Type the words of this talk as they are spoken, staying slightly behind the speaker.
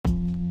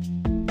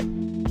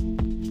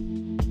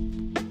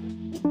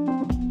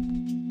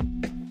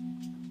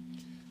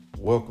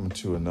Welcome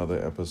to another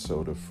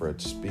episode of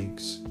Fred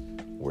Speaks,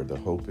 where the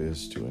hope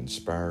is to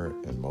inspire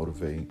and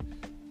motivate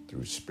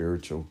through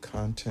spiritual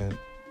content,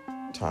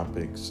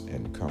 topics,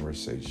 and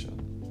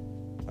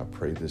conversation. I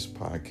pray this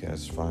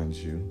podcast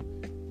finds you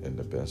in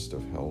the best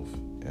of health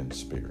and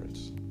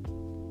spirits.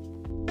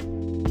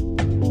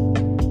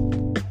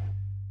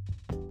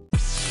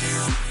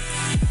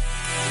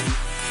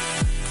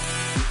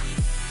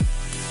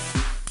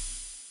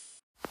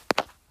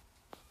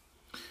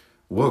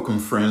 Welcome,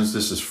 friends.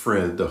 This is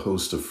Fred, the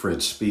host of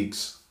Fred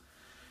Speaks.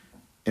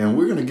 And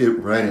we're going to get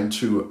right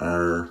into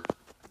our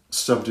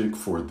subject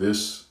for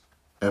this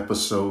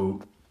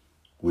episode,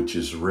 which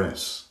is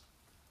rest.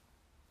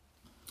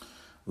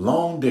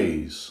 Long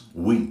days,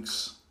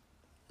 weeks,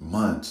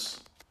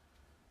 months,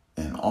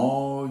 and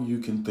all you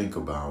can think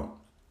about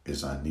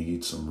is I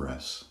need some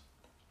rest.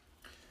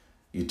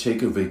 You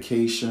take a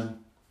vacation,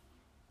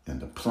 and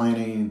the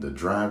planning, the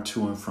drive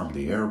to and from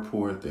the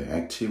airport, the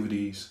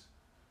activities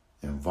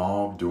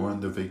involved during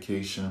the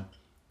vacation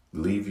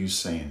leave you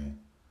saying,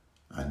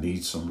 I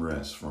need some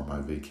rest for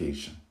my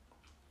vacation.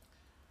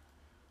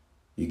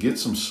 You get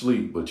some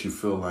sleep, but you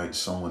feel like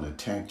someone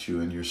attacked you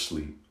in your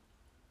sleep.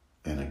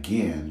 And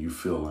again, you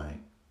feel like,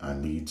 I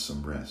need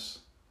some rest.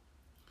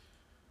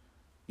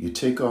 You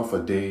take off a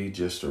day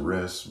just to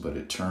rest, but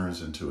it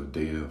turns into a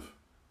day of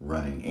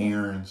running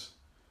errands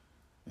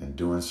and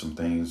doing some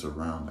things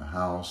around the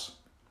house.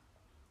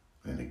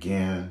 And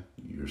again,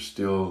 you're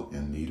still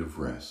in need of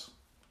rest.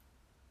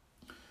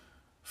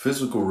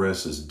 Physical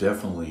rest is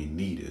definitely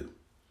needed.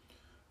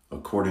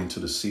 According to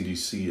the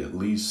CDC, at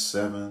least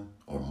 7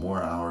 or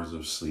more hours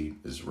of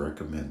sleep is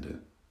recommended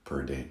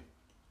per day.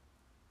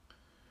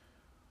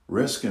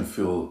 Rest can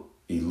feel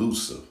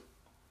elusive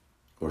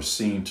or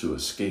seem to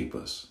escape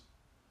us.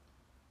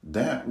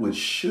 That which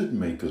should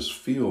make us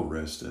feel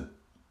rested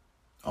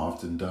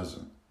often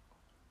doesn't.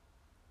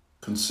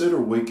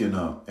 Consider waking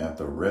up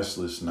after a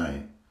restless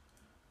night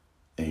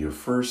and your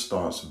first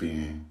thoughts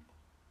being,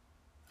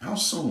 how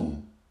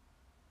soon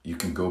you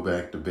can go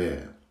back to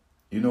bed?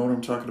 You know what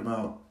I'm talking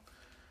about?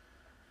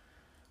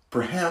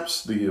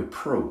 Perhaps the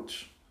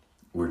approach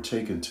we're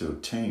taking to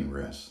obtain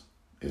rest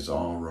is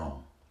all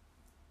wrong.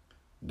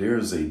 There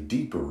is a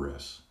deeper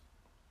rest.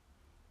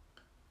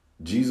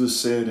 Jesus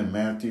said in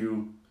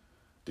Matthew,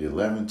 the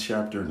 11th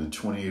chapter and the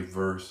 28th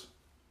verse,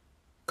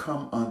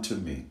 come unto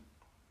me,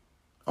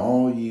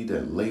 all ye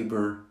that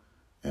labor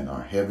and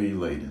are heavy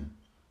laden,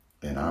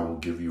 and I will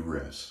give you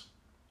rest.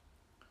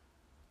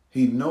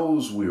 He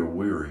knows we are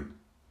weary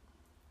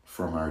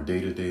from our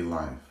day-to-day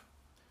life.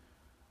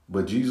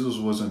 But Jesus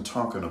wasn't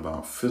talking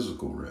about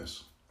physical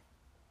rest.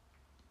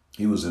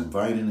 He was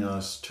inviting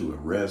us to a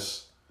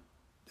rest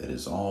that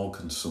is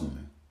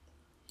all-consuming.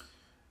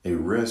 A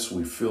rest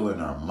we feel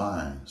in our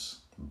minds,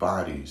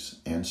 bodies,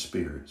 and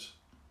spirits.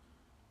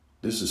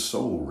 This is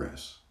soul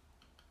rest.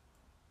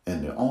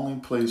 And the only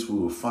place we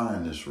will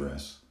find this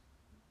rest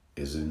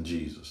is in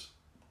Jesus.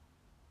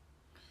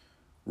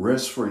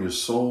 Rest for your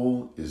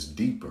soul is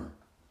deeper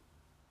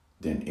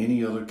than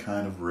any other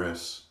kind of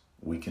rest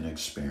we can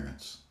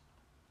experience.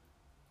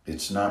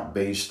 It's not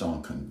based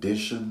on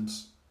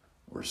conditions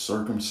or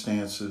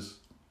circumstances.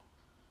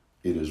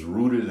 It is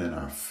rooted in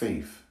our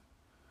faith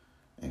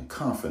and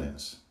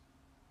confidence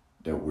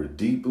that we're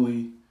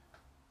deeply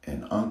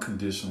and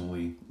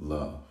unconditionally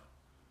loved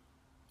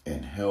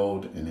and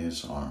held in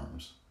His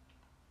arms.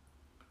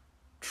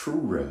 True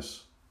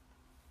rest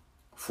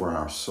for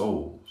our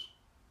souls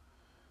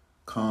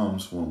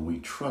comes when we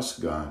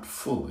trust God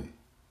fully,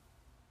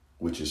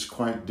 which is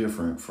quite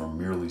different from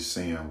merely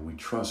saying we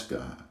trust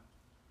God.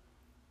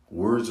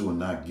 Words will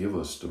not give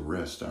us the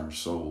rest our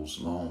souls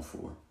long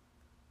for.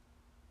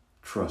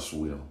 Trust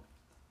will.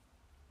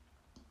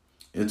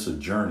 It's a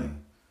journey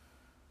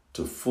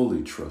to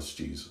fully trust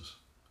Jesus.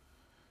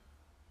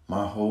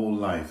 My whole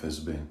life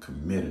has been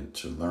committed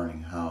to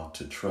learning how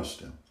to trust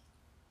Him.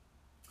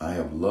 I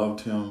have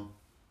loved Him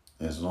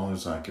as long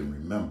as I can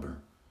remember,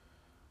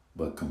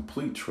 but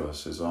complete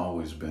trust has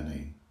always been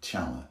a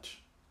challenge.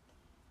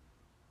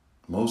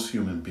 Most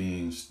human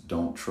beings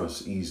don't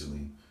trust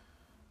easily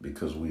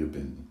because we have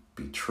been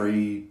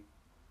betrayed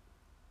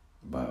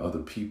by other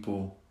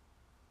people,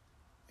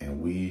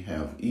 and we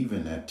have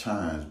even at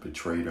times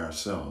betrayed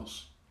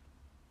ourselves.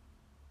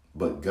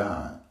 But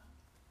God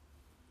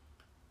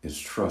is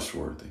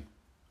trustworthy.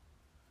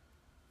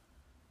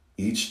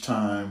 Each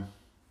time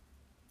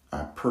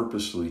I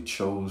purposely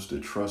chose to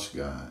trust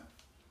God,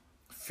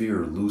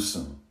 fear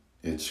loosened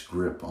its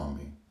grip on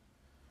me.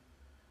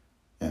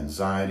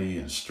 Anxiety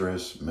and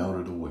stress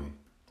melted away.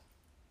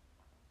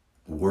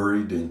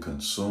 Worry didn't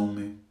consume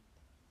me.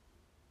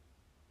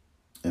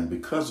 And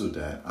because of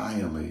that, I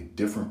am a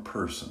different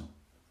person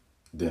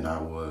than I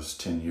was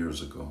 10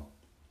 years ago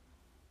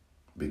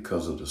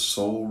because of the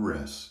soul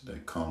rest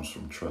that comes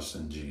from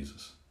trusting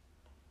Jesus.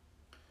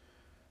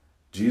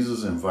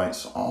 Jesus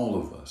invites all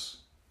of us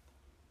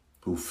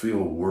who feel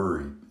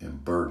worried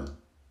and burdened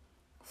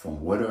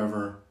from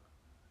whatever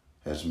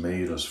has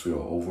made us feel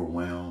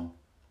overwhelmed,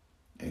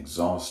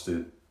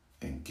 exhausted,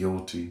 and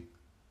guilty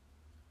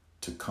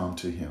to come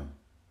to him.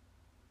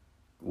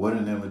 What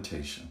an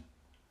invitation.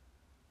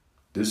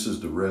 This is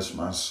the rest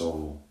my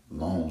soul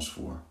longs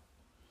for.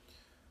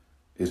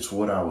 It's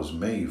what I was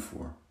made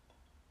for.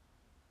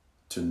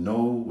 To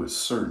know with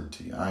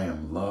certainty I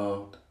am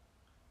loved,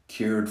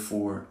 cared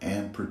for,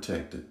 and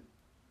protected.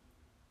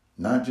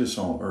 Not just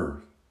on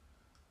earth,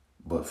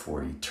 but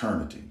for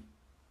eternity.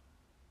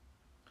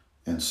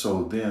 And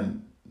so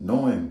then,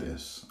 knowing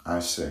this, I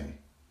say,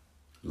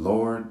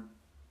 Lord,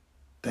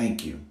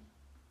 thank you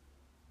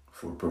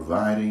for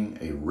providing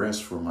a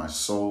rest for my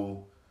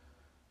soul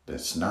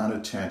that's not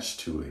attached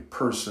to a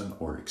person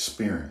or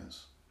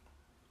experience.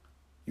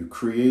 You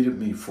created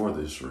me for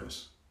this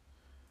rest,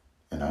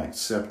 and I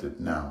accept it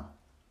now.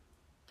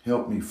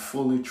 Help me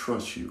fully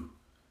trust you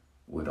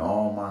with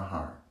all my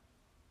heart.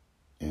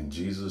 In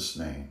Jesus'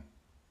 name,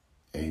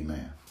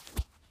 amen.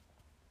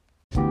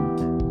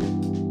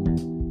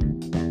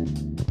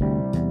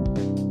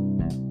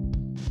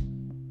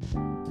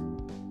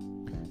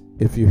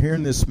 If you're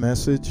hearing this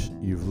message,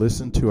 you've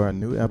listened to our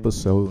new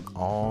episode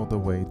all the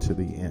way to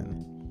the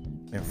end.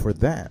 And for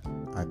that,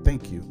 I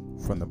thank you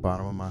from the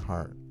bottom of my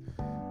heart.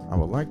 I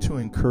would like to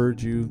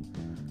encourage you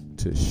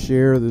to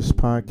share this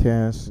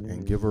podcast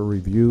and give a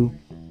review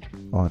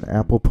on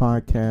Apple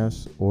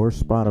Podcasts or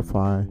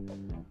Spotify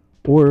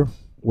or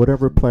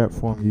whatever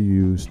platform you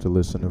use to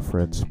listen to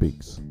Fred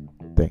Speaks.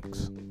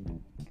 Thanks.